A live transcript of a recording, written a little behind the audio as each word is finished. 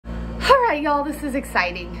All right, y'all, this is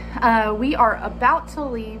exciting. We are about to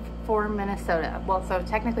leave for Minnesota. Well, so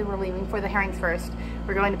technically we're leaving for the herrings first.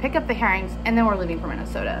 We're going to pick up the herrings and then we're leaving for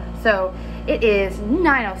Minnesota. So it is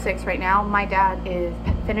 9:06 right now. My dad is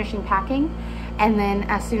finishing packing, and then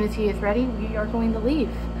as soon as he is ready, we are going to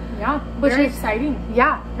leave. Yeah, which very is exciting.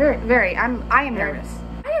 Yeah, very. I am nervous.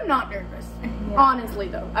 I am not nervous. Yeah. Honestly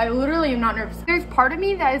though, I literally am not nervous. There's part of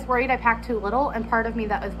me that is worried I packed too little and part of me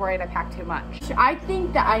that is worried I packed too much. I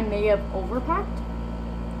think that I may have overpacked.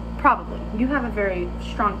 Probably. You have a very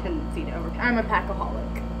strong tendency to overpack. I'm a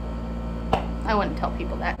packaholic. I wouldn't tell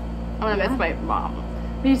people that. I'm gonna miss my mom.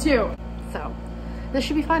 Me too. So, this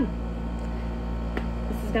should be fun.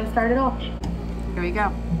 This is gonna start it all. Here we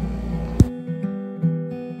go.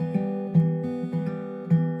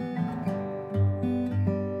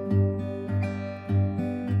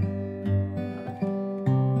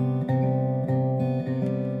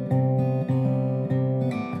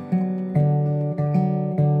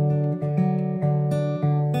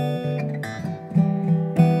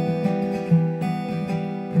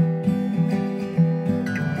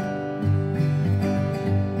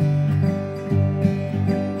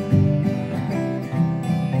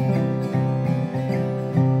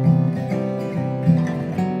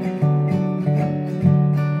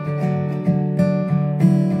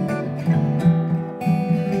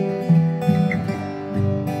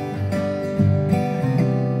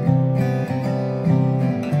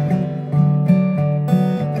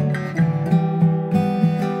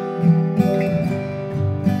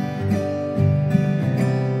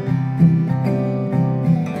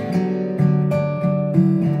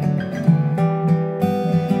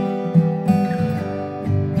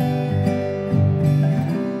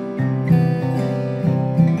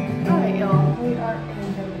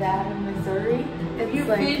 It's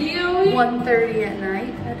like 1:30 at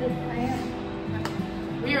night. I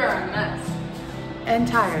am. We are a mess. And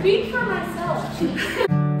tired. Speak for myself.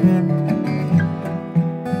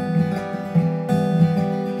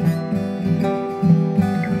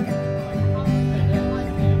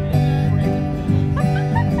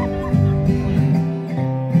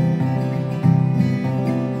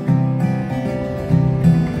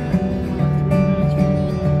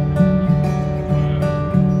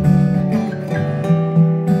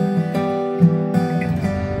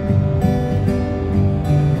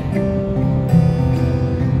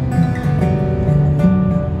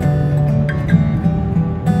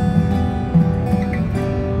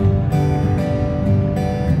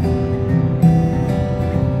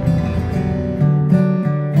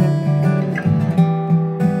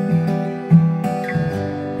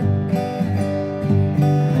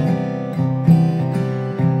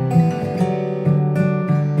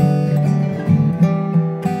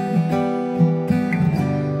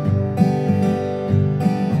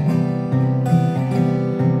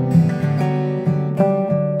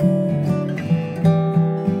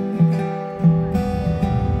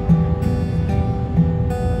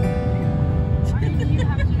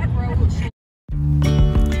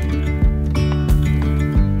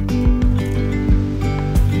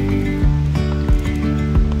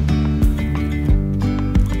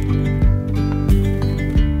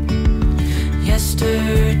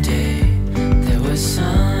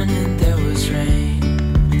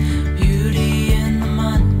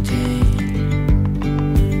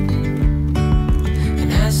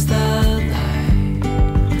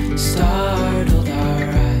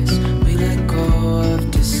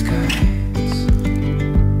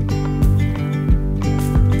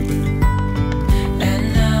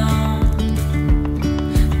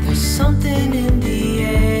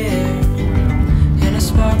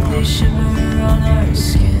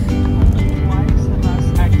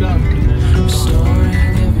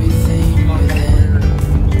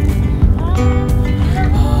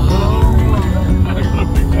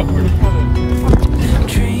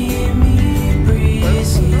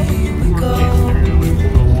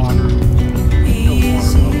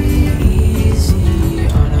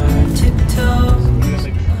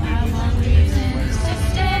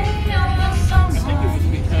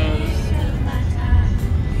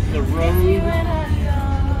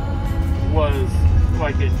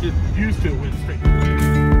 like it used to went straight.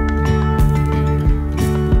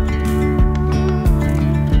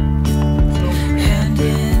 Hand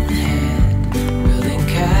in hand, building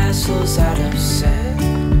castles out of sand,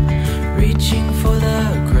 reaching for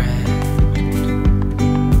the grand.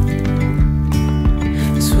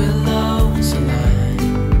 As willows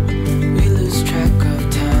align, we lose track of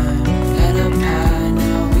time. Head up high,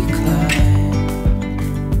 now we climb.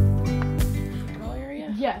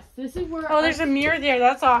 Yes, this is where. Oh, there's a mirror there.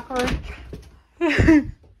 That's awkward.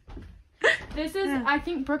 This is, I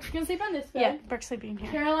think Brooke's gonna sleep on this bed. Yeah, Brooke's sleeping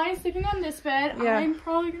here. Caroline's sleeping on this bed. Yeah. I'm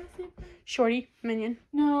probably gonna sleep. Shorty, Minion.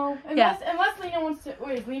 No, unless Lena wants to.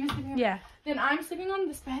 Wait, is Lena sleeping on? Yeah. Then I'm sleeping on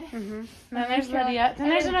this bed. Then there's Lydia. Then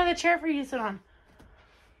there's another chair for you to sit on.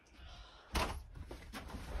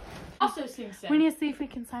 Also sing We need to see if we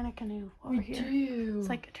can sign a canoe over here. do. It's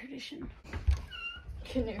like a tradition.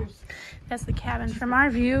 Canoes. That's the cabin from our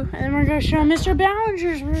view. And then we're going to show Mr.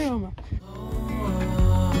 Ballinger's room.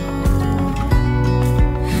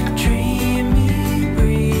 Dreamy,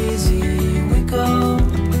 breezy, we go.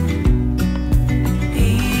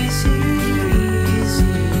 Easy,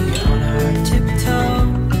 easy on our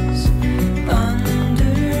tiptoes.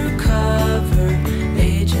 Undercover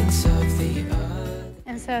agents of the other.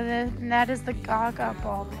 And so that is the Gaga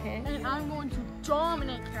ball pit. And I'm going to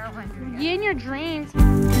dominate Caroline. You in your dreams.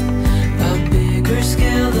 A bigger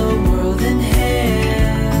scale, the world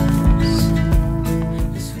inhales.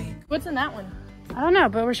 What's in that one? I don't know,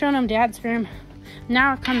 but we're showing him Dad's room.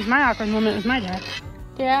 Now comes my awkward moment with my dad.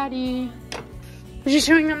 Daddy. We're just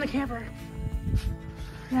showing them the camper.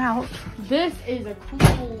 Now, This is a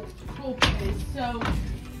cool place. So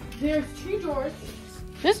there's 2 doors.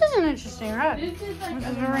 this is an interesting ride. This is like This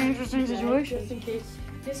is a very interesting situation. Just in case.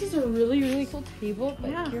 This is a really cool table, but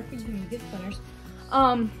Yeah. careful you can get splinters.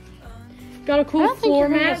 Got a I cool don't think floor you're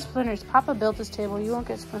gonna get mat. splinters. Papa built this table. You won't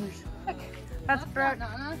get splinters. Look, that's Brooke.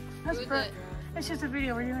 That's Who is Brooke. it? It's just a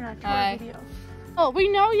video. We're doing a tour Hi. video. Oh, we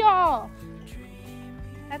know y'all.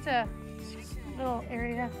 That's a little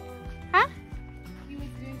area. Huh? He was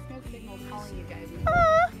doing smoke signals calling you guys.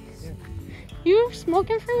 You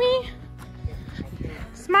smoking for me?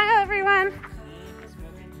 Smile, everyone.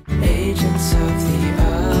 Agents of the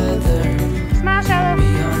other. Smile, Shallow.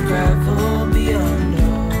 Beyond gravel, beyond no.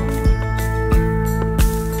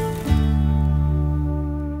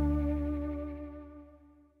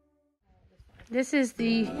 This is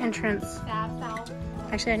the entrance.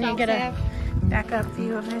 Actually, I need to get a backup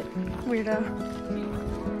view of it. Weirdo.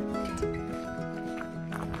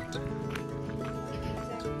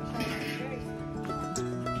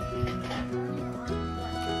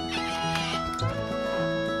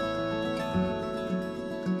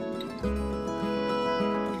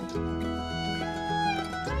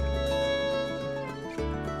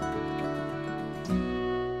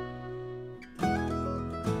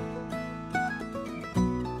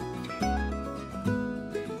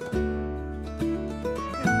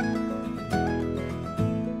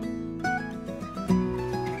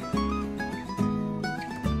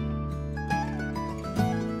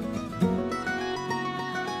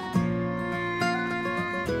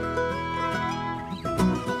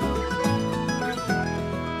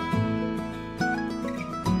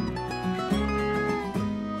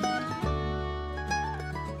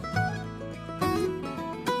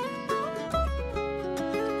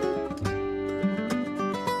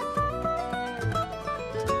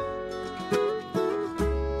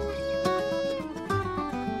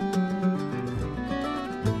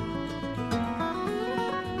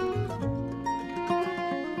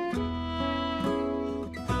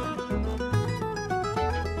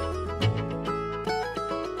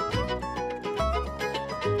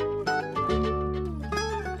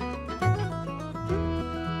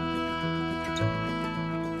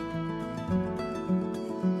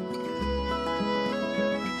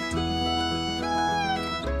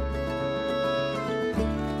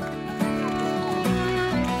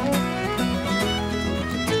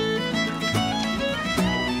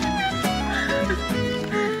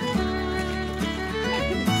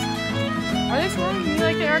 Are they swimming me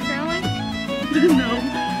like they are Caroline?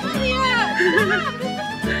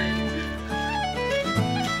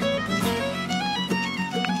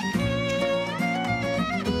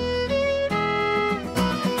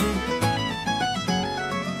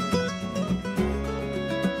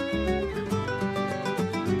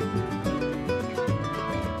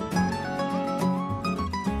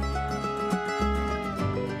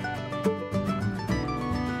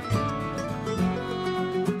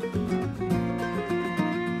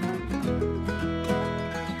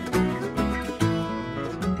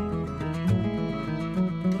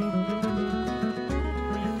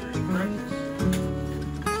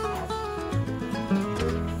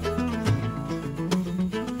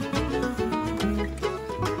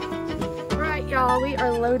 Right, y'all, we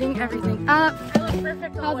are loading everything up.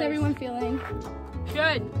 How's everyone feeling?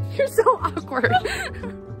 Good. You're so awkward.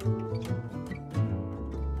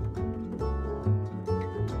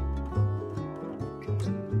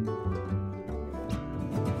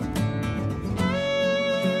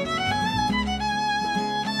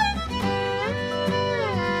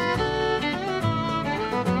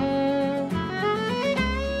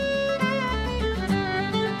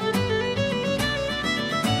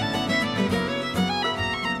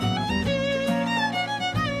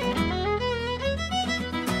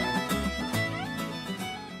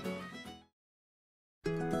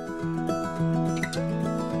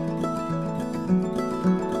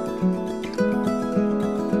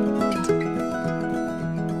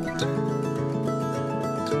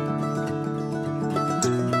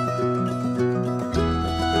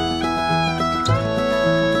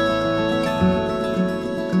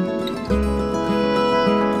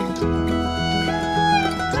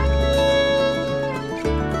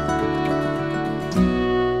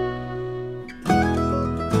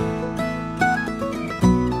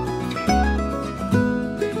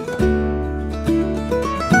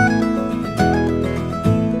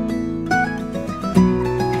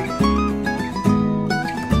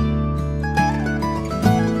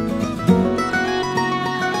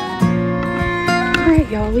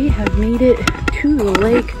 y'all, we have made it to the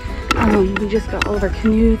lake. We just got all of our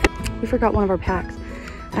canoes. We forgot one of our packs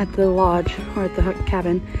at the lodge or at the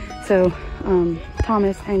cabin. So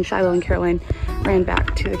Thomas and Shiloh and Caroline ran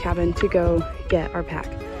back to the cabin to go get our pack,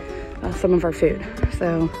 some of our food.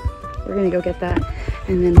 So we're gonna go get that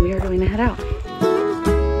and then we are going to head out.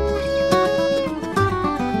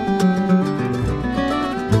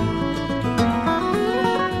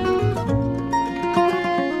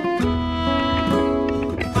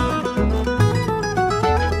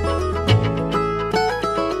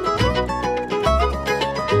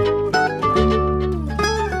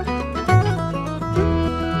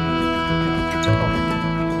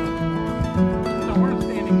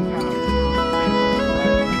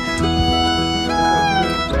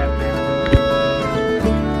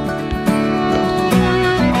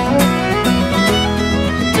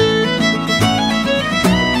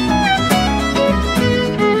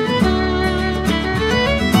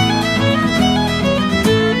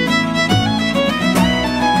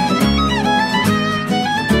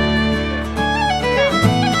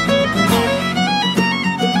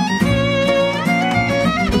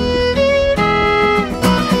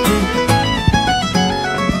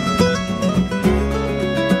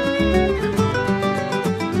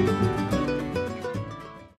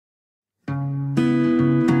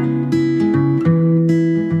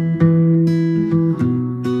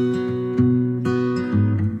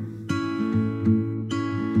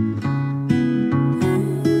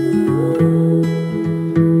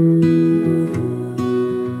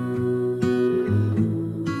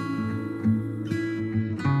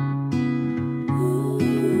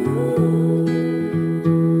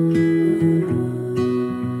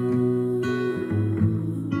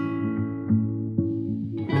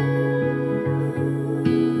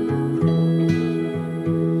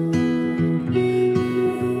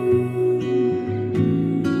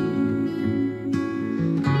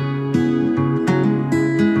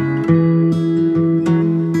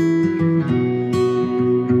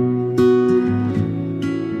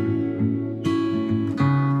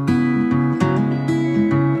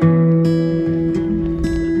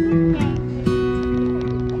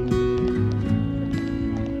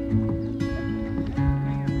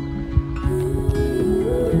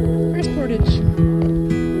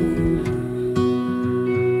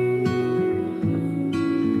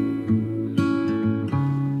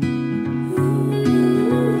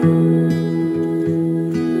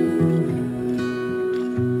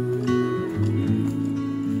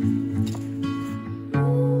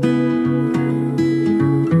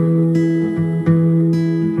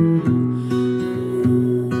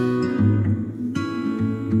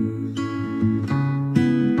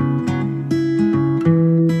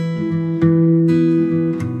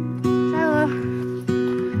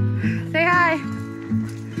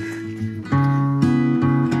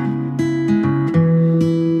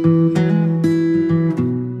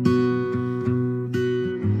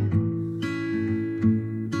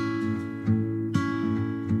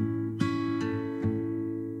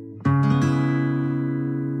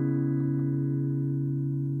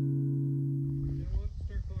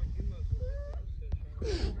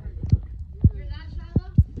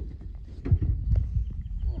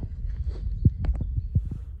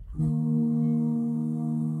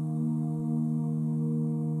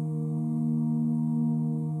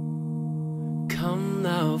 Come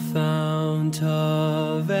thou fount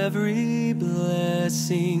of every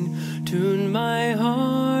blessing, tune my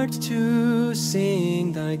heart to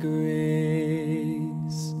sing thy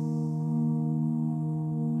grace.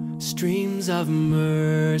 Streams of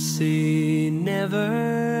mercy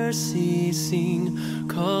never ceasing,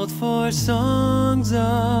 called for songs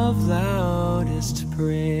of loudest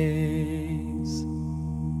praise.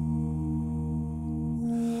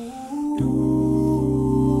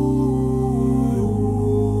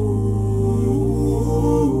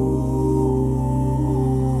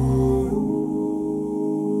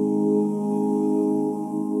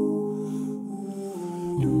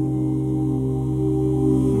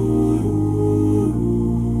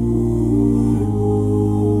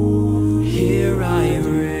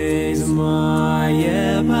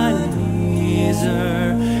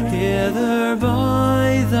 Hither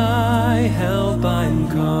by thy help I'm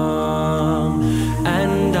come,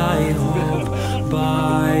 and I hope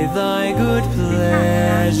by thy good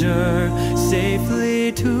pleasure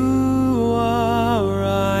safely to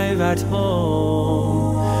arrive at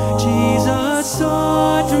home. Jesus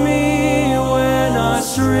sought me when a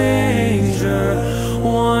stranger,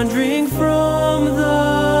 wandering from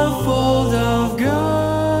the fold of God.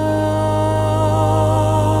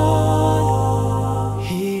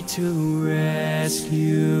 To rest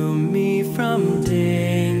rescue me from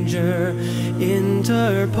danger,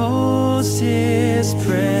 interpose his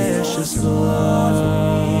precious blood.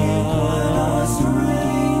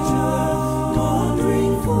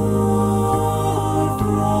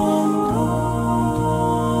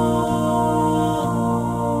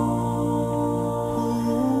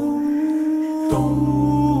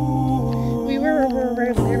 We were right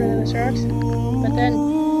over there by those rocks, but then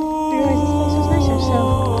we realized this place was nicer, so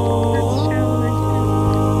that's how we went to.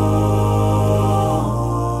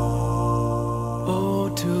 Oh,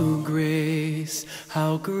 to grace,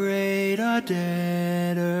 how great a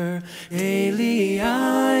debtor daily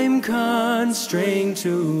I'm constrained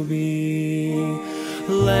to be.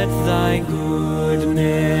 Let thy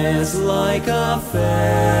goodness like a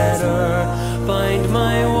fetter bind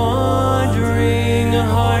my wandering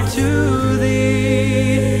heart to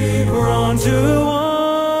thee, prone to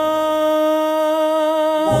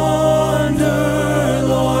wander,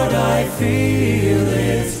 Lord, I feel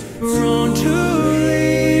it, prone to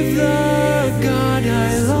leave the God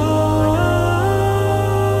I love.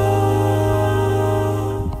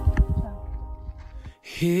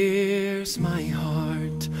 Here's my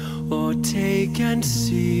heart, oh take and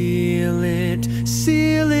seal it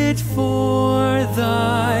for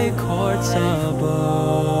thy courts above.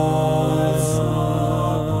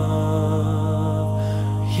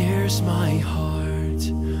 Here's my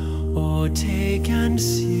heart, oh take and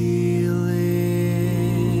seal it.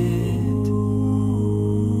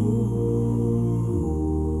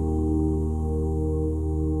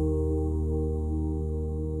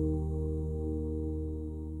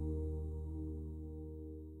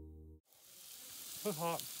 It's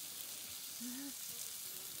hot.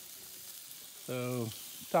 So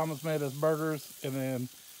Thomas made us burgers, and then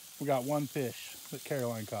we got one fish that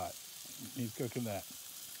Caroline caught. He's cooking that,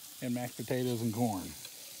 and mashed potatoes and corn.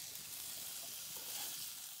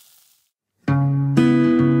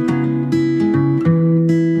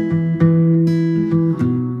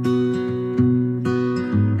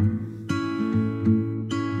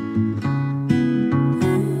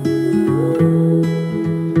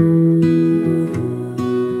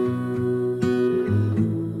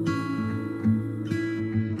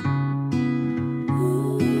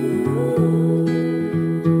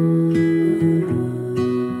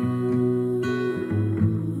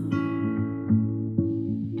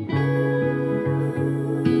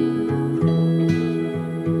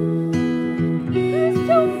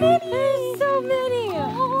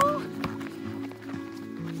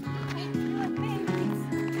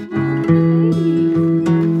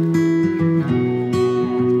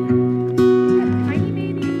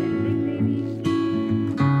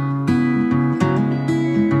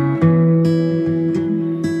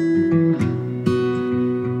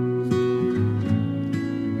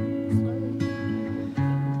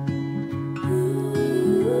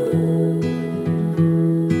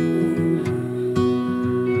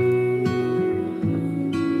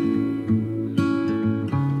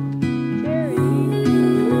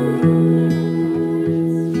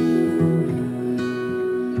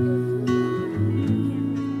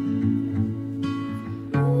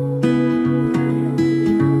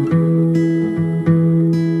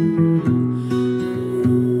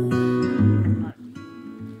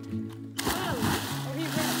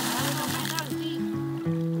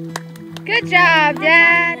 Good job,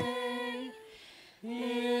 Dad.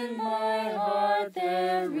 In my heart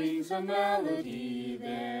there rings a melody,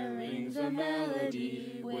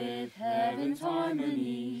 with heaven's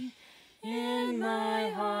harmony. In my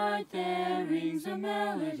heart there rings a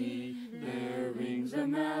melody,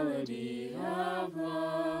 of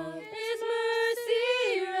love. His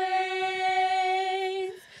mercy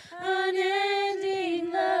reigns,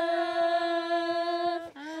 unending love,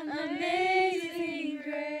 amazing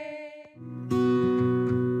grace.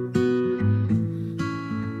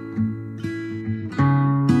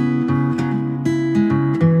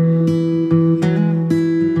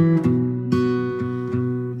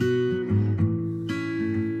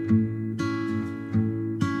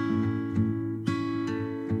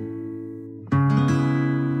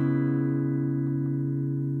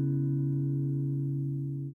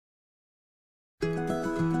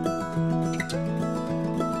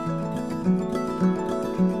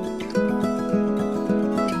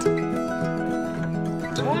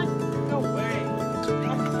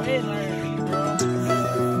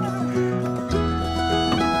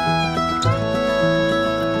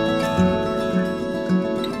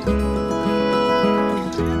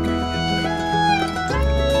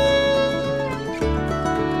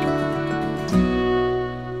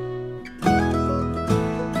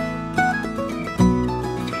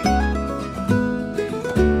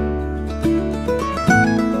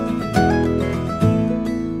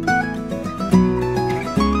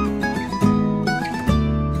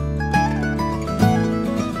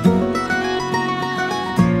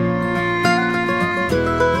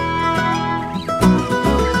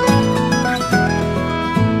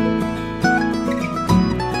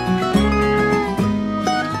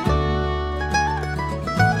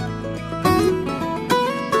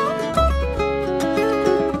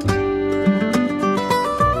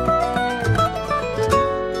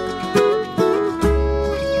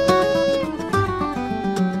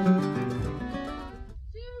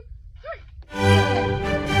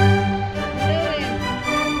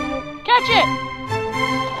 it.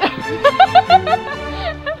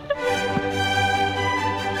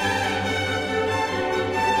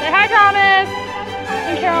 Say hi, Thomas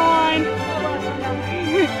and Caroline.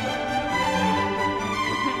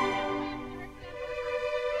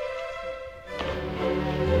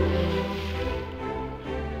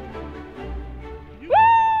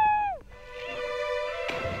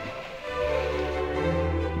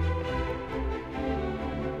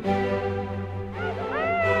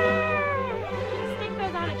 Stick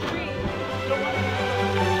those on a tree.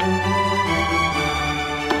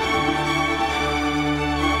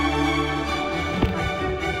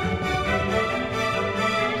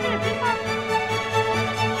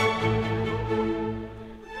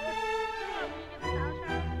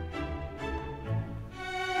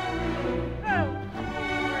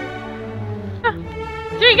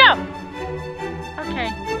 Here you go. Okay.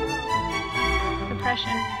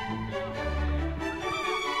 Depression.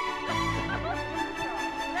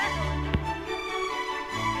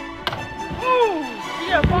 Oh,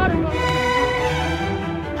 yeah, water.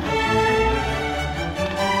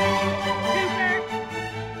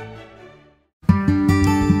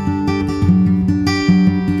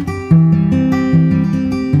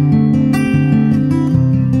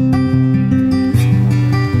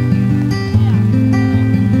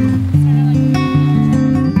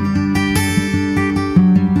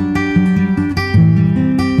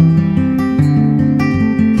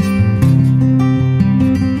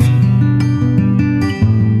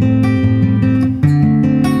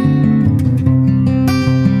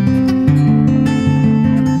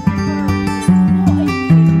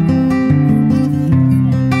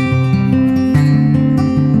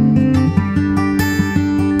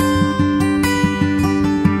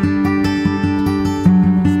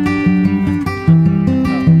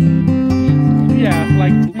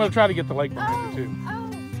 I'm gonna try to get the lake behind you too. Oh,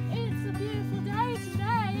 it's a beautiful day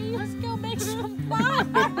today. Let's go make some fun.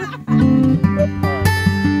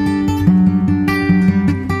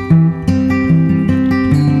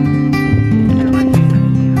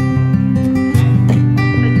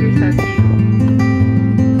 You're so cute.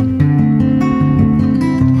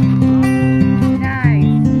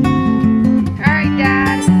 Nice. All right,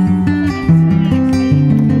 Dad.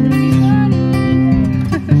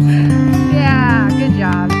 Yeah, good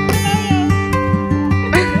job.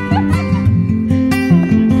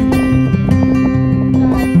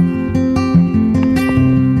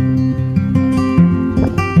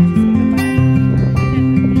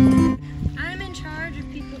 I'm in charge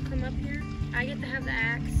if people come up here. I get to have the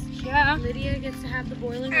axe. Yeah. Lydia gets to have the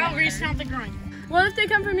boiling I'll water. restart the grind. What if they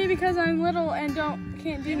come for me because I'm little and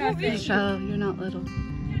can't do nothing? So you're not little.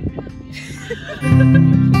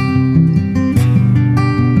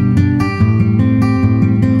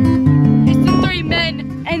 It's the three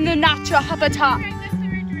men and the natural habitat.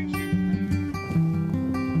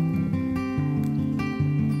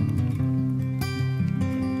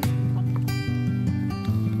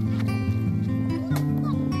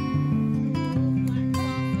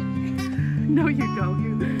 No, you don't.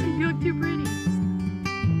 You look too pretty.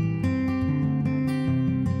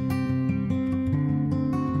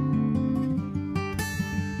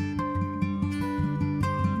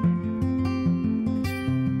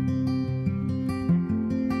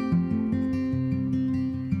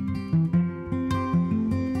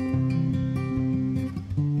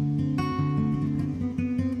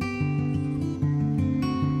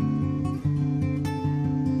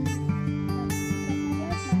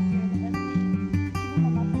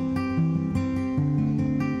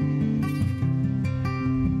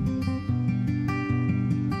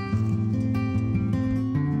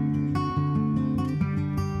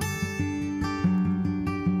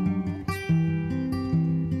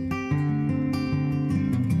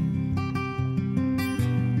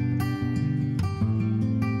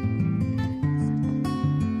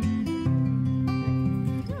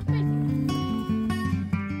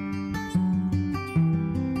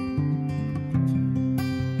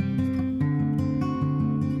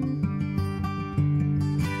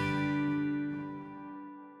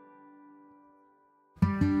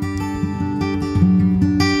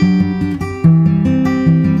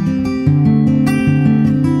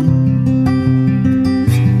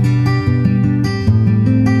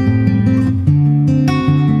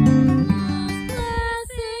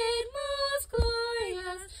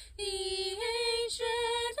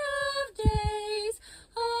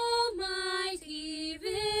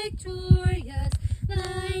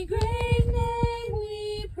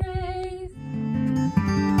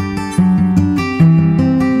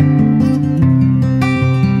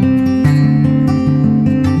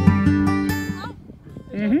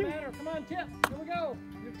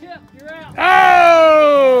 tip. You're out.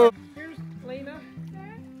 Oh! Here's Lena.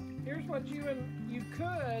 Here's what you could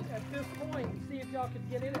at this point see if y'all could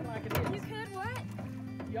get in it like it is. You could what?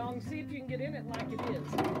 Y'all can see if you can get in it like it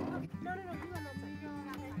is. No, you on that side. You on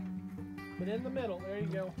that side. But in the middle, there you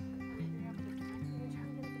go.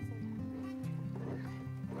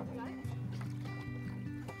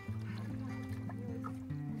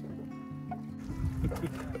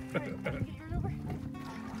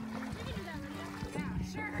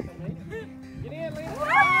 Get in, Lena. I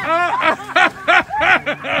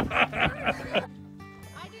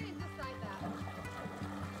didn't decide that.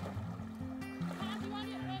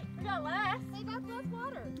 We got less. Hey, that's less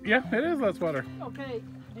water. Yeah, it is less water. Okay,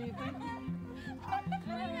 do you think?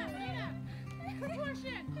 Push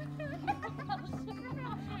it.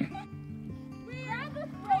 Grab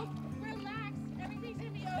this rope. Relax. Everything's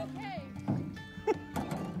gonna be okay.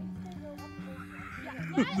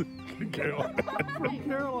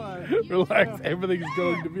 Caroline. Relax, everything's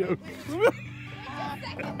going to be okay.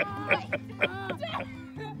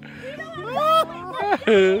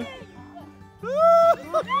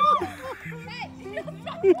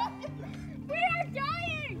 We are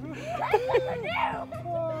dying.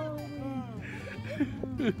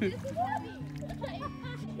 This is heavy.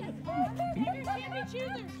 Here, Sammy,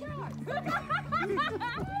 choosers.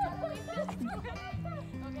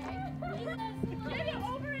 Get it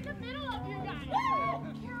over in the middle of you guys.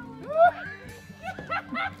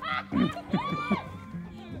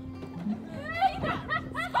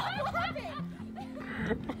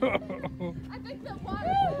 I think the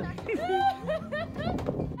water is actually...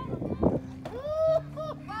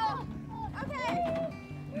 Well, okay.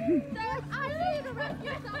 So if I need to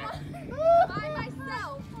rescue someone by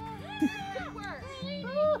myself, this could work. This is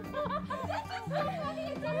so heavy,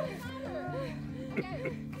 it doesn't matter. Okay.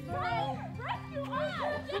 Rescue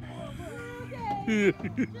us! Okay.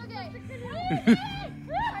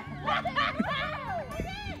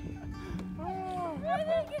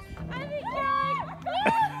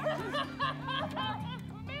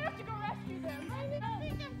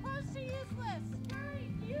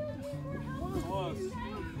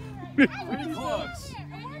 Pretty close.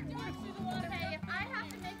 Okay, if I have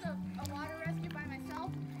to make a water rescue by myself,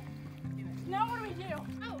 Now what do we do?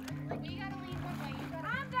 oh, like you gotta lean one way. You gotta...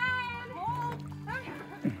 I'm dying. Hold. Go,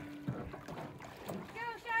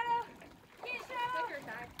 Shadow. Get Shadow. Quicker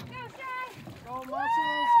side. Go, Shy. Go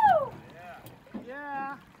muscles.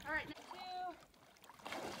 Yeah. All right.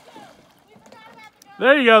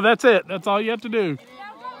 There you go. That's it. That's all you have to do.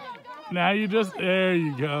 Now go. Now you just, there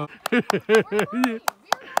you go.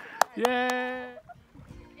 Yeah.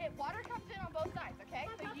 Water comes in on both sides, okay?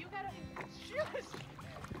 So you gotta, shush!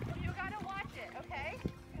 You gotta watch it, okay?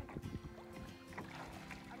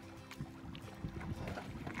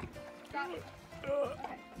 Stop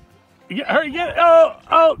it. Hurry, get it.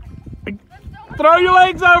 Oh. Throw your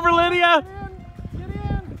legs over, Lydia. Get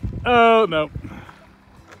in. Oh, no.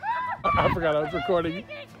 I forgot I was recording.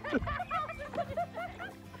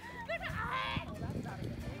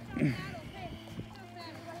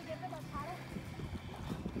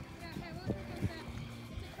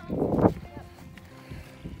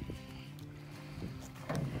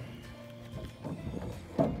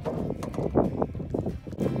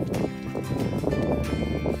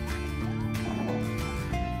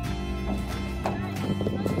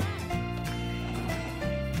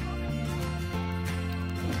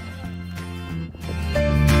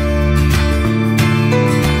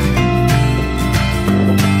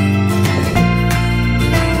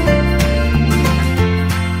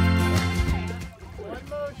 One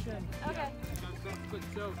motion.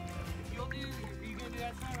 So, if you'll do, are you going to do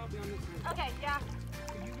that side? I'll be on this side. Okay, yeah.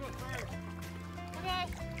 You go first. Okay.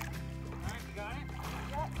 Alright, you got it?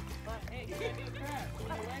 Yep. But hey, you gotta do it fast. When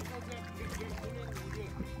your leg goes up, you get in and you do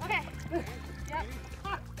it. Okay. Yep.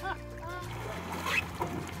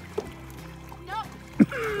 Nope.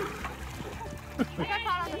 I got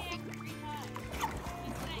caught on the sink.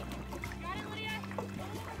 Got it, Lydia?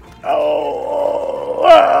 Oh.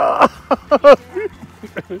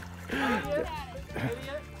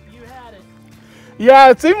 Idiot, you had it. Yeah,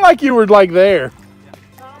 it seemed like you were like there.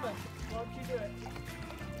 Thomas, why don't you do it?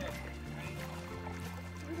 Yeah,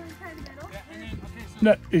 and then, okay, so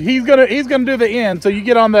No, he's gonna do the end. So you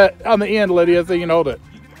get on the end, Lydia, so you can hold it.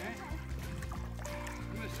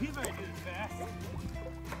 I'm gonna see if I can do this fast.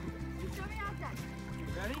 Show me outside.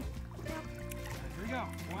 Ready? Yep. Here we go.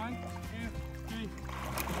 1, 2,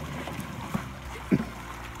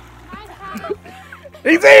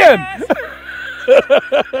 3. He's in.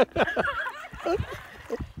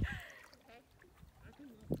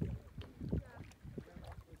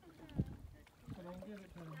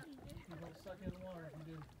 You don't suck in the water if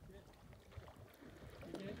you do.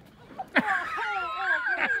 You get it?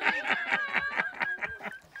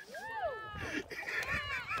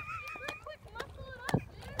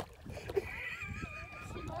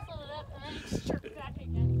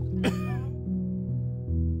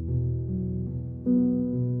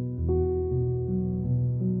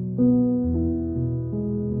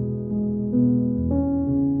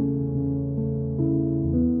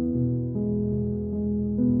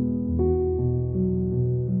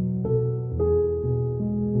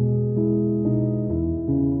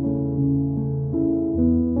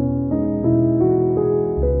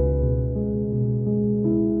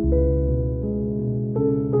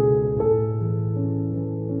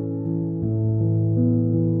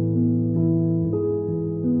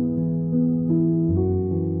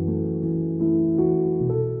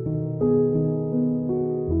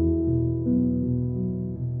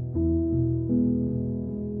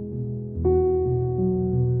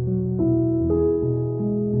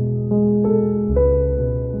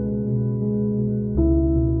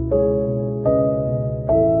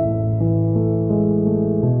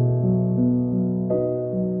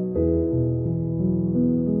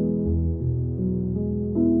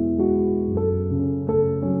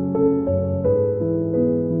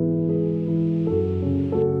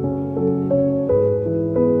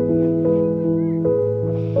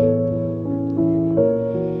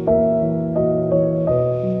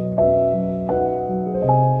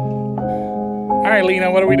 All right,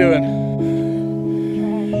 Lena, what are we doing?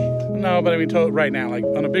 No, but I mean, right now, like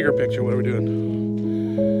on a bigger picture, what are we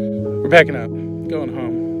doing? We're packing up, going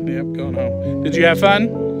home. Yep, going home. Did you have fun?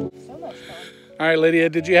 So much fun. All right, Lydia,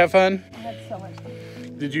 did you have fun? I had so much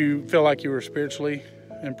fun. Did you feel like you were spiritually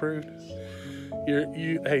improved?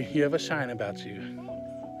 Hey, you have a shine about you.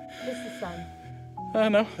 This is sun.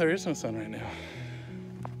 No, there is no sun right now.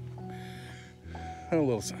 A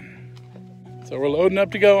little sun. So we're loading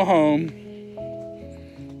up to go home.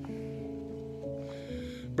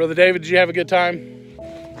 Brother David, did you have a good time?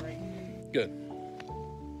 Good.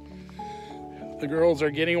 The girls are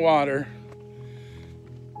getting water.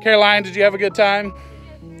 Caroline, did you have a good time?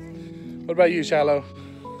 What about you, Shiloh?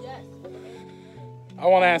 Yes. I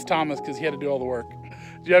want to ask Thomas because he had to do all the work.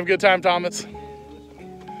 Did you have a good time, Thomas?